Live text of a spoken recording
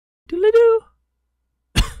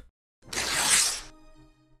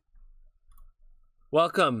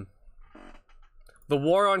Welcome. The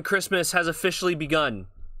war on Christmas has officially begun.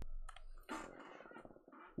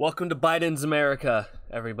 Welcome to Biden's America,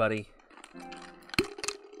 everybody.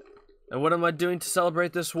 And what am I doing to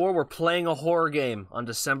celebrate this war? We're playing a horror game on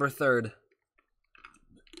December 3rd.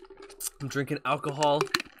 I'm drinking alcohol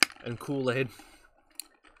and Kool-Aid.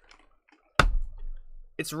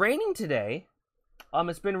 It's raining today.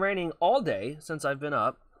 It's been raining all day since I've been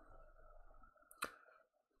up.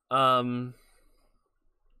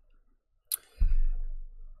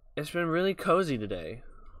 It's been really cozy today,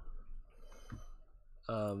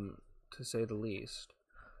 to say the least.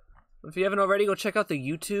 If you haven't already, go check out the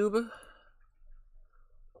YouTube.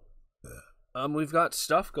 We've got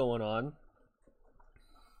stuff going on.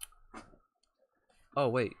 Oh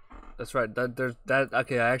wait, that's right.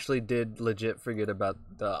 Okay, I actually did legit forget about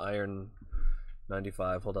the Iron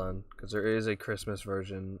 95. Hold on, because there is a Christmas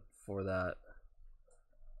version for that.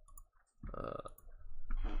 Iron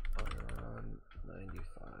 95,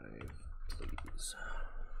 please.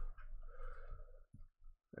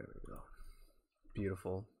 There we go.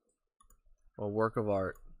 Beautiful. A work of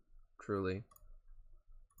art, truly.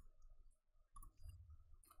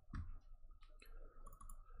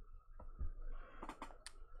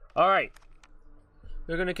 Alright.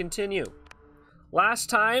 We're going to continue. Last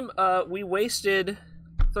time, we wasted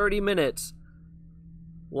 30 minutes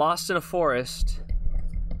lost in a forest.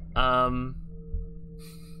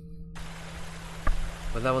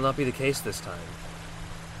 But that will not be the case this time.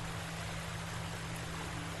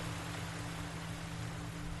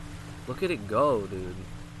 Look at it go, dude.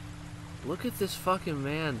 Look at this fucking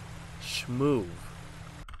man schmoove.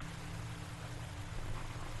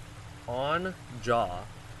 On jaw.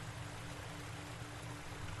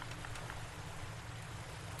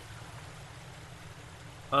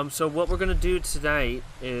 So what we're gonna do tonight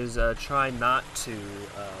is try not to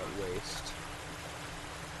waste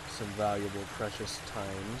some valuable, precious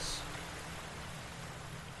times.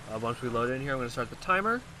 Once we load in here, I'm gonna start the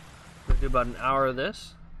timer. We're gonna do about an hour of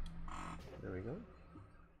this. There we go.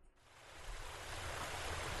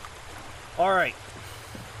 All right.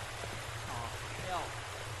 Oh hell!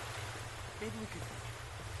 Maybe we could.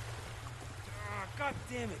 God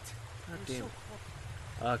damn it! God damn it.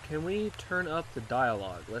 Can we turn up the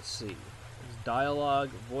dialogue? Let's see. There's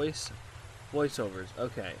dialogue, voiceovers.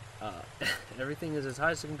 Okay. Everything is as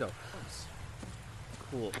high as it can go.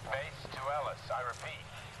 Cool. Base to Ellis. I repeat.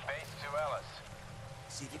 Base to Ellis.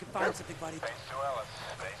 See if you can find something, buddy. Base to Ellis.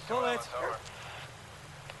 Base to Bullet. Ellis. Over.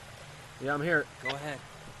 Yeah, I'm here. Go ahead.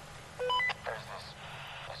 There's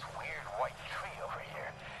this weird white tree over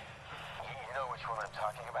here. You know which one I'm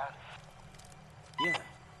talking about? Yeah,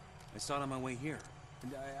 I saw it on my way here.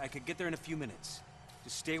 And I could get there in a few minutes.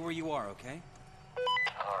 Just stay where you are, okay?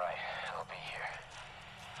 All right, I'll be here.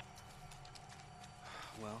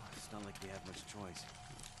 Well, it's not like we have much choice.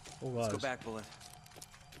 Oh, Let's go back, Bullet.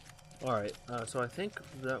 Alright, so I think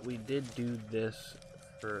that we did do this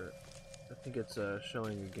for... I think it's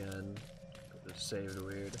showing again. It's saved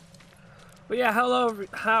weird. But yeah, hello,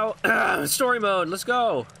 how... story mode, let's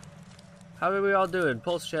go! How are we all doing?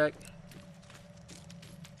 Pulse check.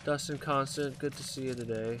 Dustin Constant, good to see you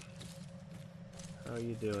today. How are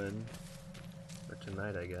you doing? Or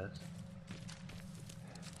tonight, I guess.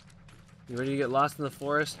 You ready to get lost in the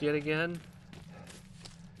forest yet again?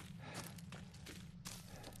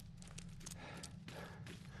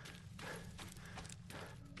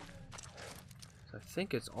 I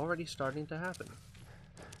think it's already starting to happen.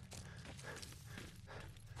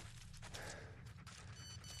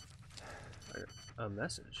 A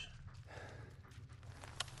message.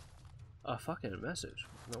 A fucking message.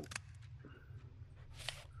 Nope.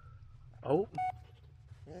 Oh.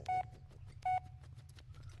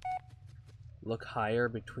 Look higher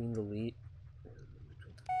between the leaves.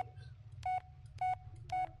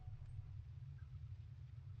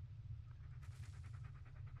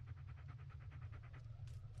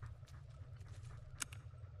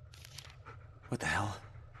 What the hell?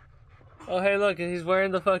 Oh, hey, look, he's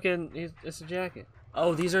wearing the fucking... It's a jacket.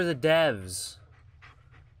 Oh, these are the devs.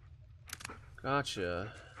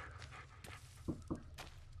 Gotcha.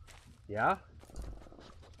 Yeah?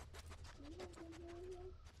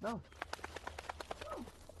 No.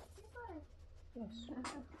 Yes.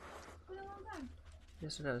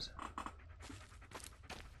 Yes, it does.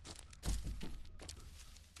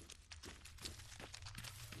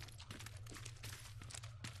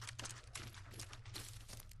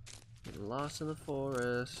 Get lost in the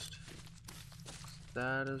forest.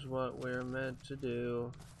 That is what we're meant to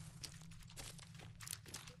do.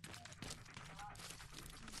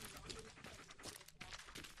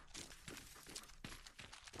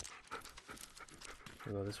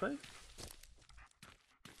 We go this way?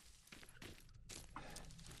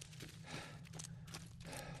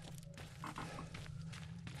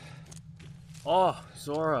 Oh,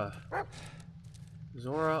 Zora.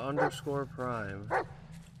 Zora_Prime.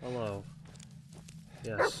 Hello.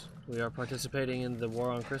 Yes, we are participating in the war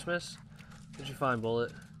on Christmas. What'd you find,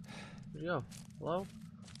 Bullet? Where'd you go? Hello?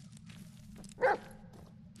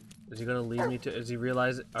 Is he gonna leave me to? Is he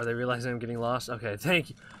realize? Are they realizing I'm getting lost? Okay, thank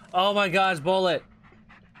you. Oh my gosh, Bullet!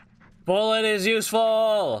 Bullet is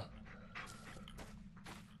useful!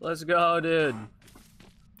 Let's go, dude.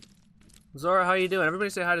 Zora, how you doing? Everybody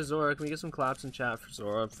say hi to Zora. Can we get some claps in chat for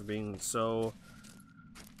Zora for being so...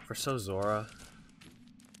 Zora?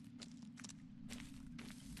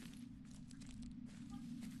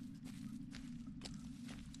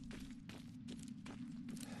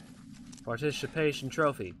 Participation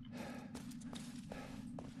trophy.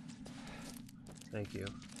 Thank you.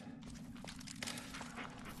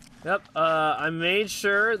 Yep, I made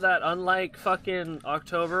sure that unlike fucking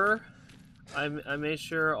October, I made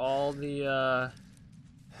sure all the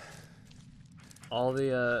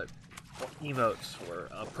emotes were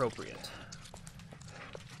appropriate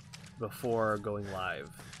before going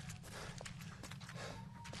live.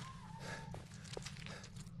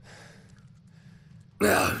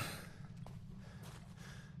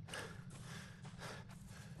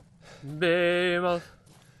 Behemoth,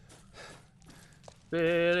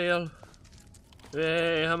 Belial,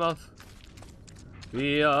 Behemoth,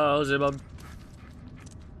 Beelzebub,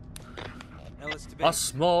 Ellis to base.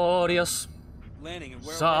 Asmodeus, Landing and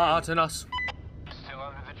where Satanas, Still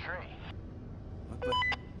under the tree. What the?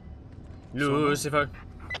 Lucifer.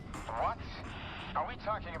 What? Are we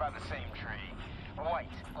talking about the same tree? White,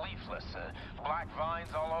 leafless, black vines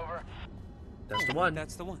all over? That's the one.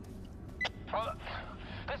 That's the one. Well, look,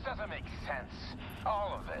 this doesn't make sense.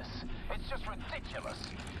 All of this. It's just ridiculous.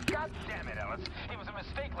 God damn it, Ellis. It was a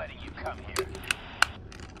mistake letting you come here.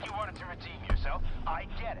 You wanted to redeem yourself. I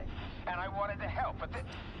get it. And I wanted to help, but this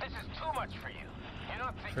is too much for you. You're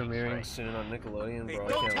not thinking Premiering straight. soon on Nickelodeon, Hey, bro. I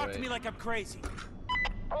don't can't talk wait. to me like I'm crazy.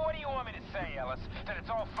 Well, what do you want me to say, Ellis? That it's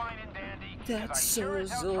all fine and dandy? 'Cause That's I sure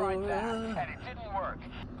as hell so tried that, Zora. and it didn't work.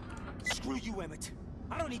 Screw you, Emmett.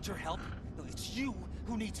 I don't need your help. It's you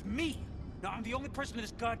who needs me. Now, I'm the only person in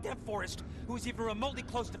this goddamn forest who is even remotely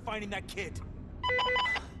close to finding that kid.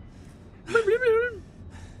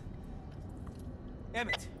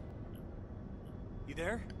 Emmett. You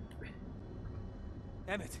there?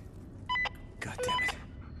 Emmett. God damn it.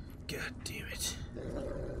 God damn it.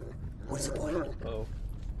 Where's the boy? Oh.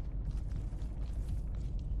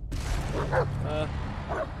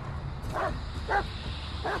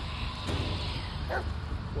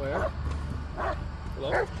 Where?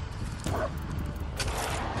 Hello?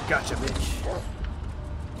 Gotcha, bitch.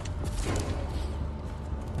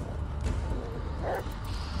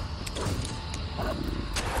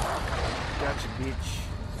 Gotcha, bitch.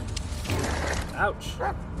 Ouch.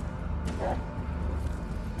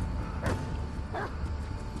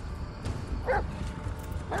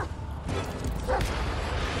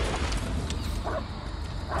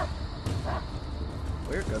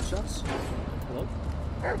 Weird gunshots. Hello?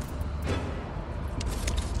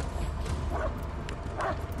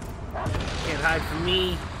 Can't hide from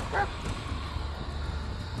me.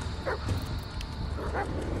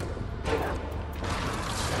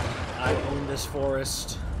 I own this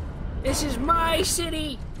forest. This is my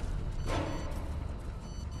city!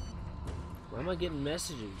 Why am I getting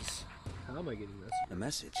messages? How am I getting messages? A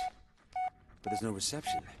message. But there's no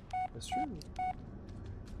reception. That's true.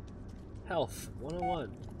 Health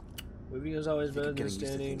 101. Moving is always better than getting used to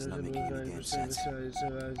standing. things not making any damn sense.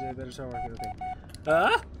 Better start working. Okay.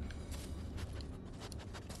 Huh?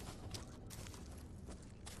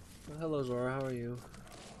 Oh, hello, Zora. How are you?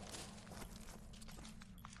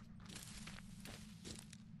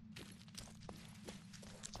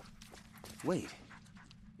 Wait.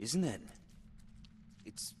 Isn't that...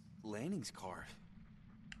 It's Lanning's car.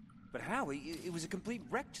 But how? It was a complete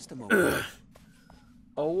wreck just a moment ago.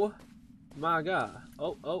 Oh my god.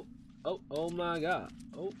 Oh my god.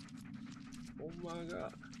 Oh my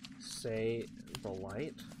god. Say the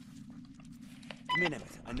light. Come in, Emmett.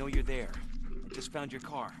 I know you're there. I just found your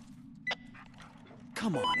car.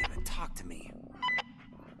 Come on, Emmett. Talk to me.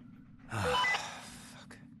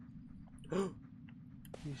 Fuck. You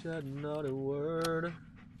said not a word.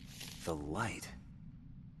 The light.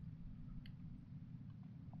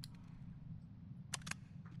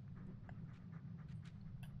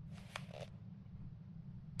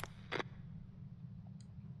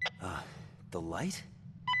 The light?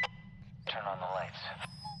 Turn on the lights.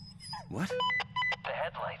 What? The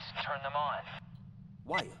headlights. Turn them on.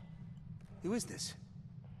 Why? Who is this?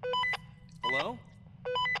 Hello?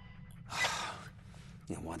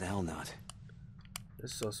 Yeah, why the hell not?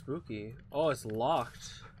 This is so spooky. Oh, it's locked.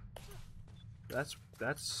 That's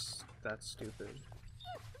stupid.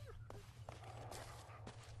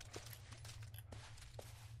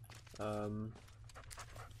 You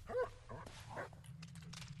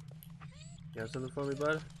have something for me,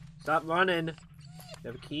 bud? Stop running! You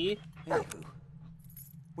have a key? Hey,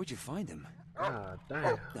 where'd you find him? Ah,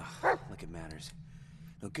 damn. Ugh, like it matters.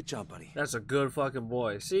 No, good job, buddy. That's a good fucking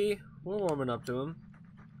boy. See? We're warming up to him.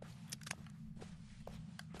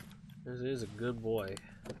 This is a good boy.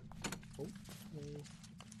 Oh.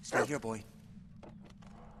 Stay here, boy.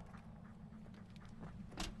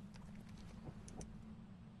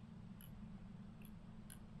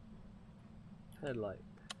 Headlight.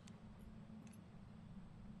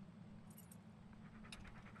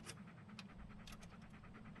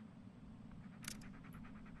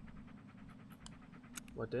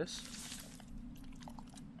 What this?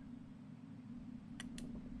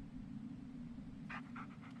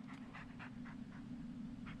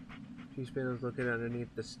 Fuse panels located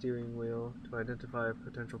underneath the steering wheel. To identify a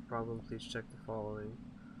potential problem, please check the following.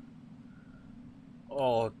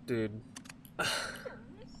 Oh, dude.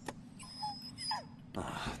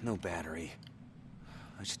 No battery.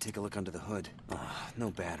 I should take a look under the hood.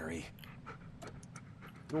 No battery.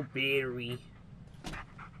 No battery.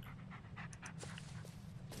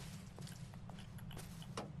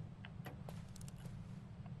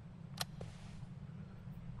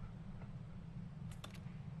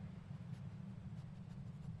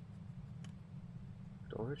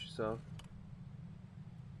 Don't hurt yourself.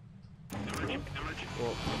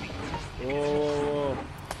 Whoa.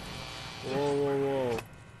 Whoa, whoa, whoa.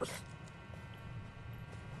 Whoa,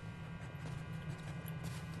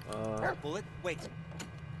 whoa, whoa. Bullet, wait.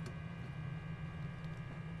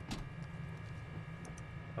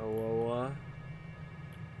 Whoa.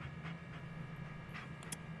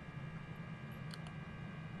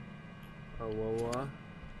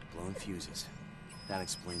 Blown fuses. That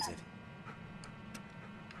explains it.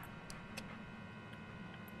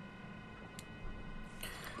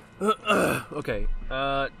 Okay,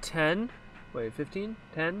 10, wait, 15,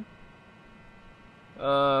 10,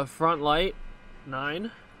 front light,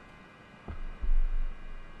 9,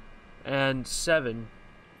 and 7.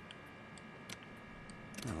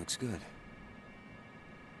 That looks good.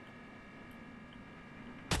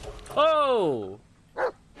 Oh!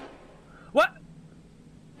 What?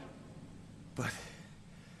 But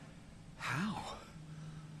how?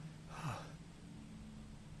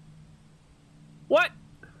 What?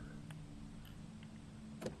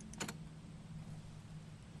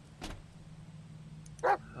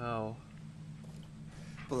 Oh.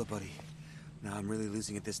 Bullet buddy. Now I'm really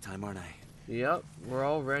losing it this time, aren't I? Yep, we're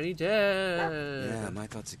already dead. Yeah, my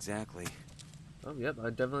thoughts exactly. Oh, yep, I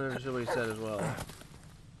definitely understood what he said as well.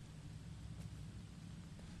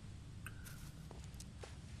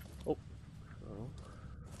 Oh. Oh.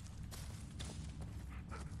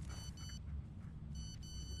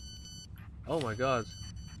 Oh my god.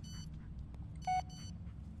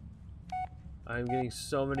 I'm getting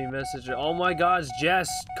so many messages. Oh my god, Jess,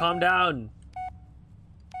 calm down.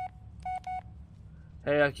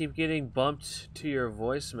 Hey, I keep getting bumped to your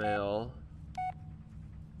voicemail.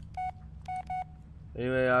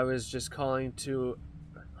 Anyway, I was just calling to...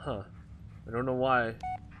 Huh. I don't know why,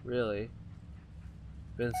 really.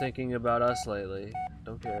 Been thinking about us lately.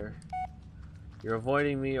 Don't care. You're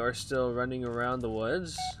avoiding me or still running around the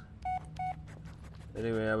woods?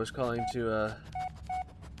 Anyway, I was calling to,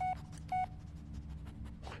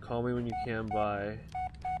 call me when you can, bye.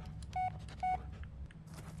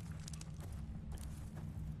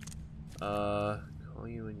 Call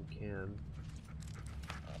you when you can.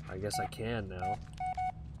 I guess I can now.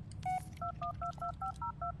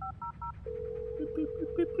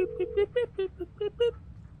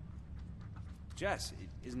 Jess,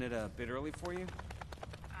 isn't it a bit early for you?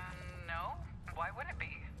 No. Why would it be?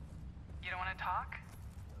 You don't want to talk?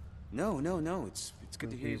 No. It's good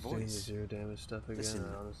to hear your Doing the voice. zero damage stuff again. Listen,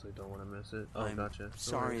 I honestly don't want to miss it. Oh, I'm gotcha. No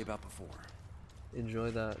sorry worries. about before. Enjoy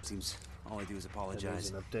that. Seems all I do is That apologize,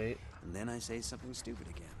 is an update. and then I say something stupid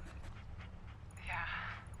again. Yeah.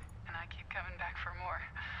 And I keep coming back for more.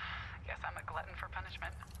 Guess I'm a glutton for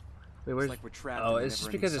punishment. Wait, where's... It's like we're trapped Oh, in a it's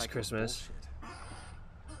just never-ending because it's cycle of Christmas.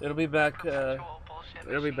 bullshit. It'll be back, Perpetual bullshit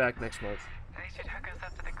it'll be machine. back next month. They should hook us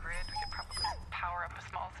up to the grid. We could probably power up a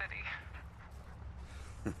small city.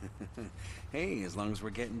 Hey, as long as we're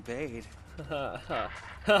getting paid. We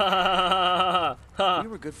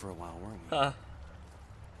were good for a while, weren't we?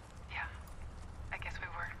 Yeah. I guess we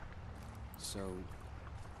were. So,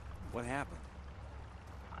 What happened?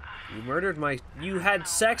 You murdered my... You had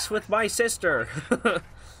sex with my sister!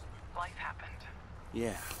 Life happened.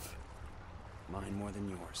 Yeah. Mine more than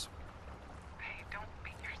yours. Hey, don't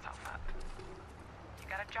beat yourself up. You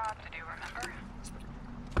got a job to do, remember?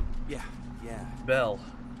 Yeah. Belle,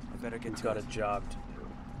 I better get you've to got it. a job to do.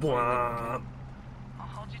 Okay. I'll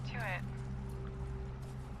hold you to it.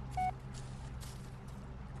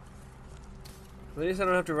 At least I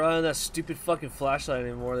don't have to rely on that stupid fucking flashlight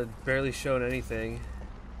anymore that barely showed anything.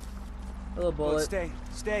 Hello, Bullet. Stay.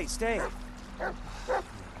 Where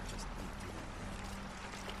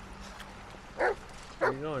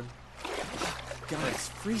are you going? God, it's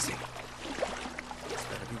freezing. This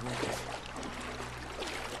better be worth it.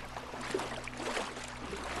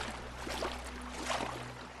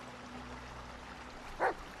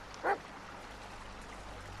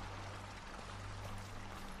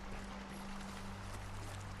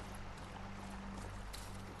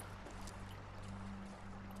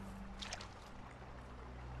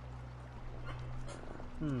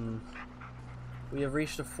 We have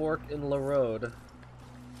reached a fork in the road.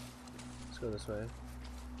 Let's go this way.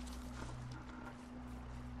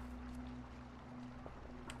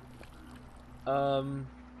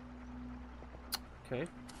 Okay.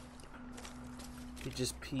 You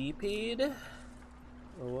just pee-peed?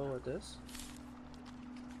 Oh, what with this?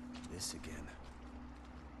 This again.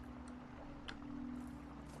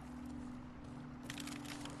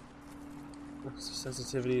 The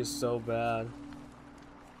sensitivity is so bad.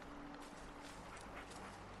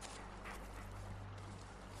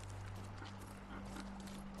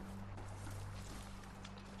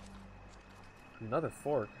 Another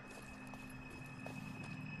fork.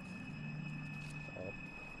 Oh.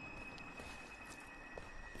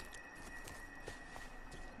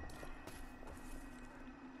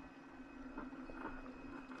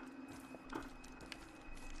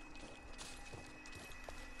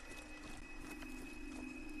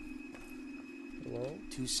 Hello?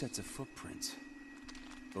 2 sets of footprints.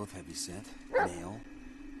 Both heavy set. Nail.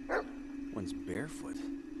 One's barefoot.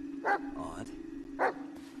 Odd.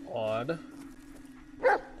 Odd.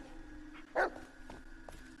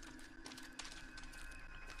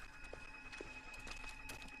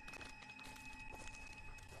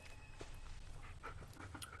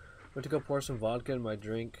 Went to go pour some vodka in my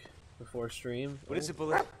drink before stream. What is it,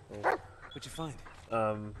 Bullet? Oh. What'd you find?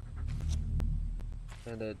 And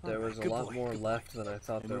there was a good lot boy, more good left boy. than I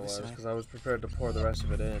thought Hey, there move was, aside. because I was prepared to pour the rest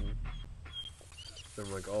of it in. So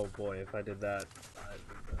I'm like, oh boy, if I did that,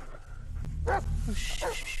 Oh, shh.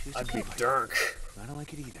 Who's I'd the be creeper? dark. I don't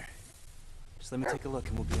like it either. Just let me take a look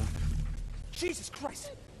and we'll be on. Jesus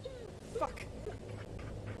Christ! Fuck!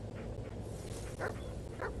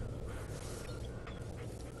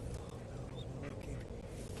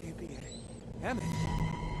 Can't be it. Emmett!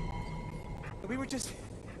 We were just...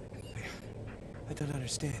 I don't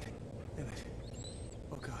understand. Emmett.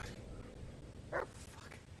 Oh God.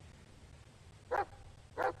 Fuck.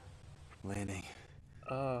 Landing.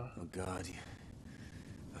 Oh God.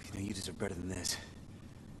 You deserve better than this.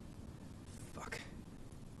 Fuck.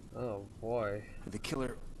 Oh boy. The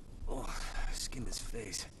killer skinned his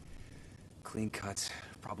face. Clean cuts,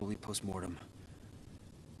 probably post-mortem.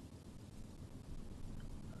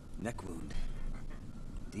 Neck wound.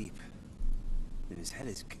 Deep. And his head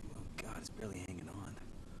is, oh God, it's barely hanging on.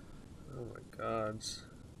 Oh my gods.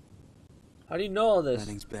 How do you know all this?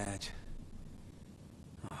 Lanning's badge.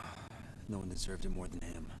 Oh, no one deserved it more than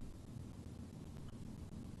him.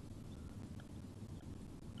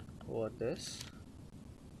 What this?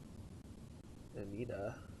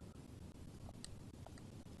 Anita.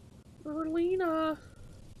 Merlina.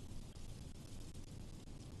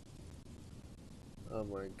 Oh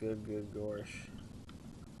my good gosh.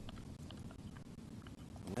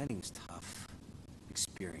 Lanning's tough.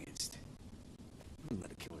 Experienced. Wouldn't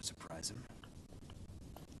let a killer surprise him.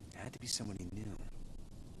 It had to be someone he knew.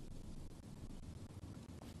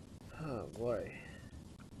 Oh boy.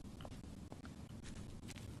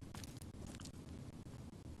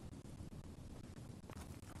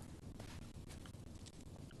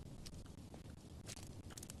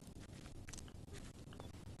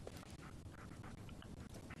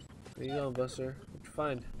 Where you going, Buster? What'd you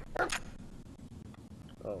find?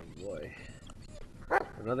 Oh boy.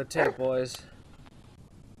 Another tape, boys.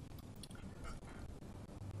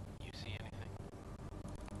 You see anything?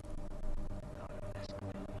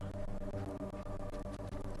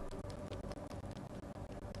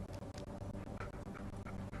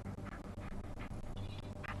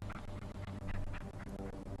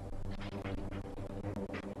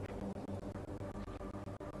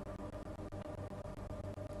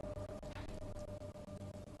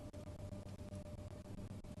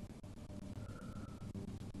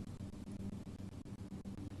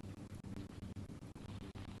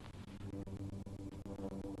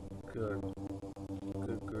 Good.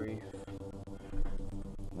 Good grief.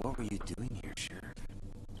 What were you doing here, Sheriff?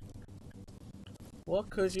 What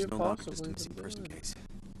could you It's no longer just a possibly missing be person doing? case.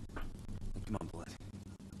 Come on, Bullet.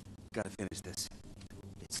 Gotta finish this.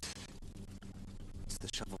 It's the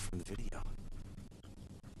shovel from the video.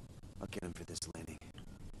 I'll get him for this landing.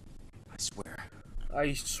 I swear.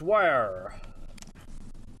 I swear.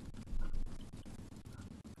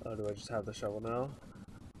 Oh, do I just have the shovel now?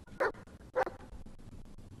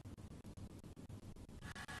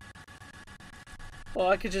 Well,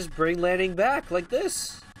 I could just bring landing back like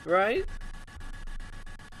this, right?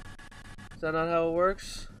 Is that not how it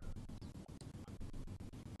works?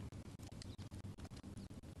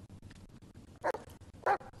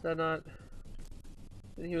 Is that not...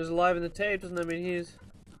 He was alive in the tape, doesn't that mean he's...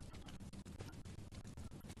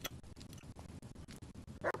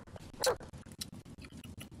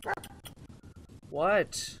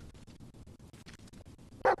 What?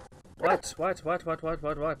 What?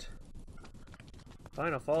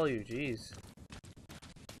 Fine, I'll follow you, jeez.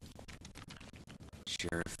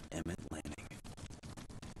 Sheriff Emmett Lanning.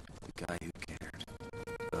 The guy who cared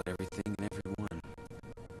about everything and everyone.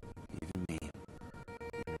 Even me.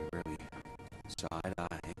 He really saw eye to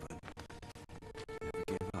eye, but never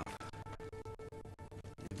gave up.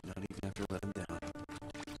 Maybe not even after let him down.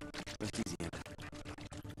 Rest easy, Emmett.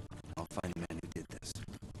 I'll find the man who did this.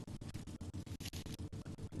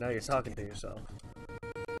 Now you're talking to yourself.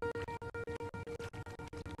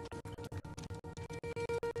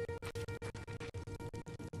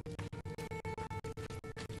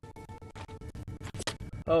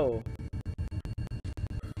 Oh.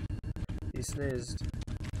 He sneezed.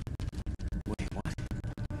 Wait, what?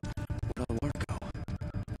 Where'd all the water go?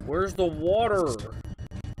 Where's the water?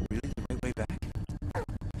 Really? The right way back?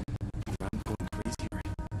 I'm going crazy, right?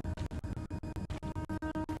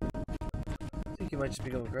 I think you might just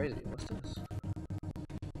be going crazy. What's this?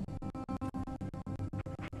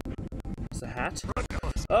 It's a hat?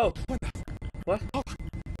 Oh! What?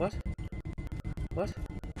 What? What?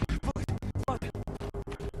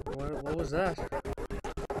 What was that?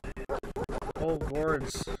 Oh,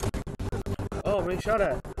 words. Oh, I'm being shot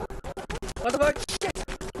at. What the fuck?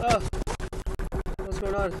 Oh. What's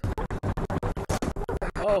going on?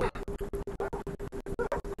 Oh.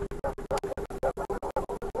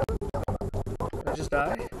 Did I just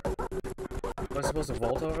die? Am I supposed to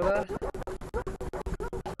vault over that?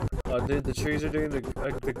 Oh, dude, the trees are doing the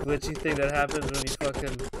glitchy thing that happens when you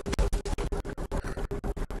fucking...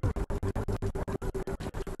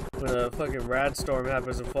 When a fucking rad storm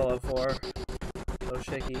happens in Fallout 4. So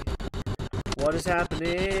shaky. What is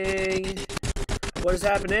happening? What is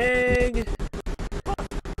happening?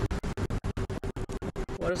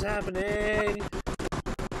 What is happening?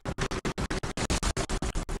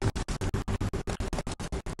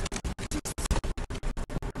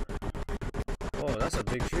 Oh, that's a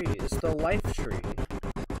big tree. It's the life tree.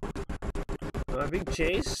 Am I being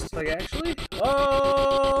chased? Like, actually?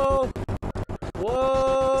 Oh!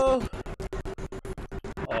 Whoa!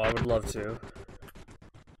 Oh, I would love to.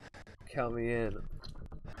 Count me in.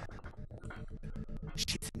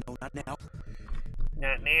 Shit, no, not now.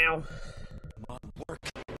 Not now. Come on, work.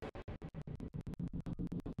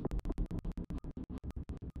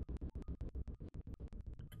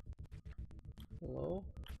 Hello?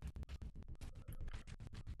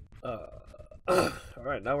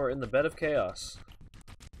 Alright, now we're in the bed of chaos.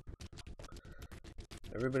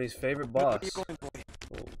 Everybody's favorite boss. Where are you going, boy?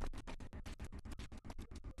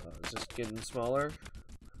 Oh. Is this getting smaller?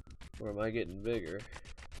 Or am I getting bigger?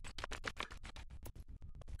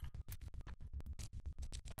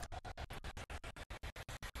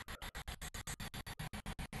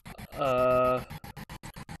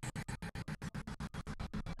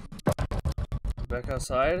 Back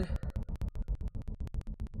outside?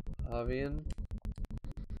 Avian?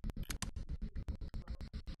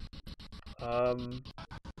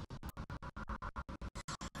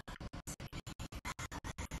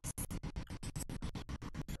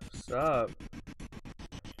 Stop.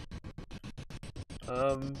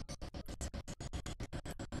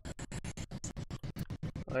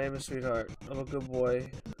 I am a sweetheart. I'm a good boy.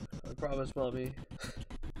 I promise, mommy.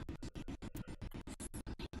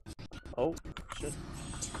 Oh, shit.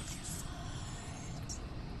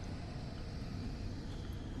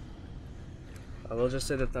 I will just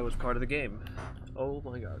say that that was part of the game. Oh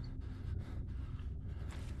my god.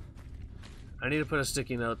 I need to put a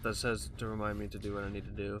sticky note that says to remind me to do what I need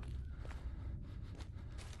to do.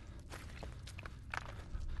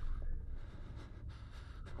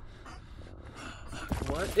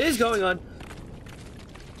 What is going on?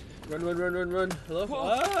 Run, run, run, run, run. Hello?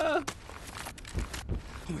 Ah!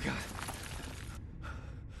 Oh my god.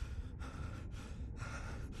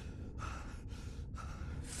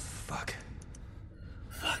 Fuck.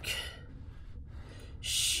 Fuck.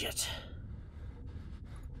 Shit.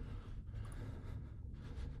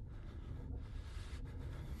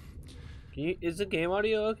 Can you, is the game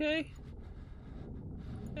audio okay?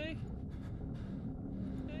 Okay.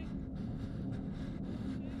 Okay.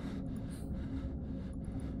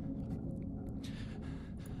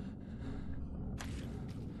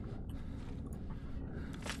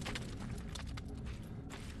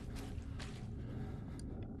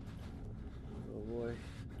 Oh boy.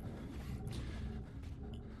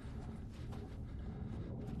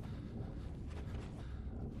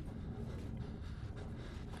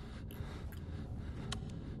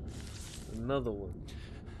 Another one.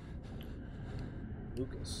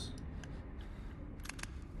 Lucas.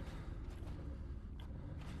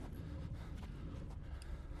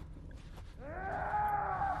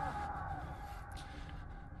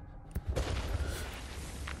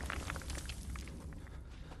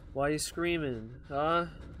 Why are you screaming, huh?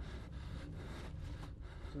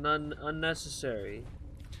 It's not unnecessary.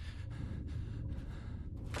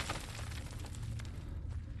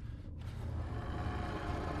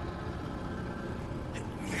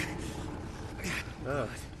 Oh,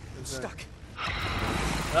 I'm stuck.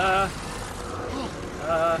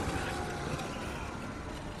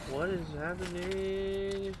 What is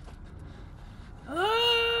happening?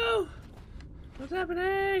 Oh! What's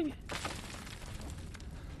happening?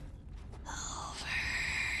 Over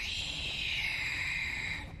here.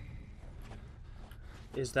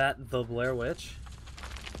 Is that the Blair Witch?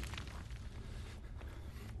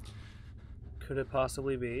 Could it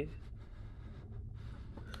possibly be?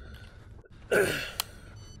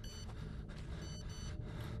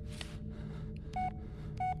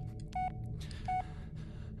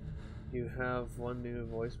 You have one new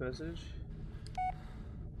voice message.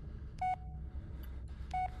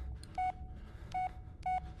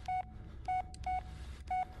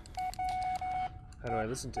 How do I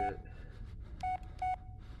listen to it?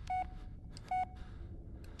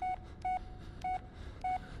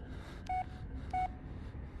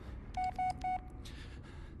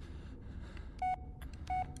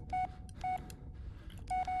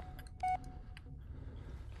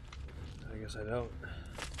 I guess I don't.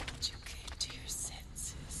 You came to your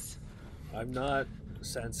senses. I'm not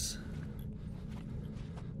sense.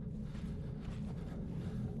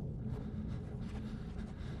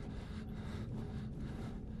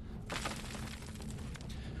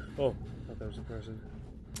 Oh, I thought that was a person.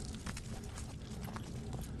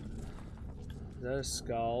 Is that a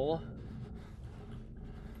skull?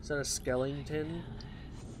 Is that a skeleton?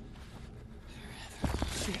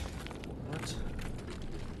 What?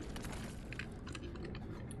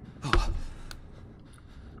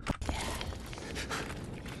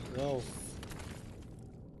 No.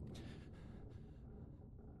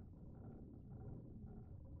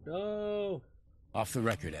 No. Off the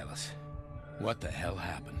record, Ellis. What the hell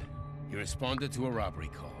happened? You responded to a robbery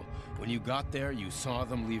call. When you got there, you saw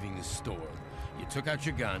them leaving the store. You took out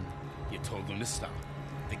your gun. You told them to stop.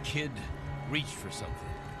 The kid reached for something.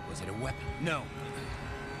 Was it a weapon? No.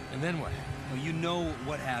 And then what happened? Well, you know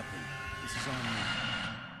what happened. This is on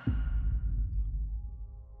me.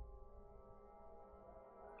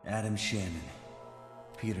 Adam Shannon.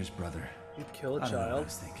 Peter's brother. You'd kill a I don't know what I child.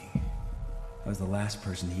 was thinking. I was the last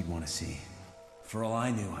person he'd want to see. For all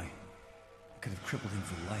I knew, I could have crippled him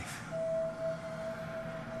for life.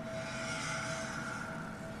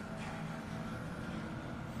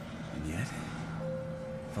 And yet,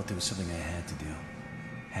 I felt it was something I had to do.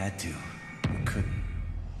 Had to, but couldn't.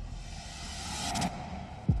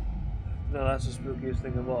 No, that's the spookiest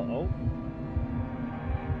thing of all. Oh.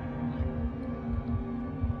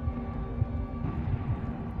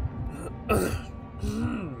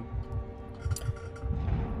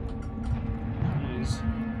 Jeez.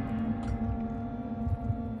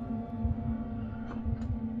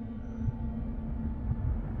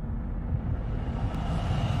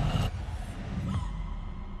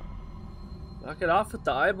 Knock it off with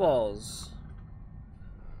the eyeballs.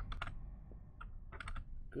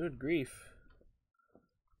 Good grief.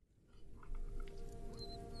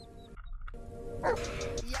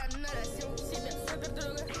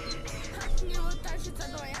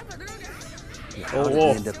 How did we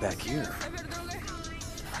end up back here?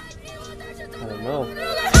 I don't know.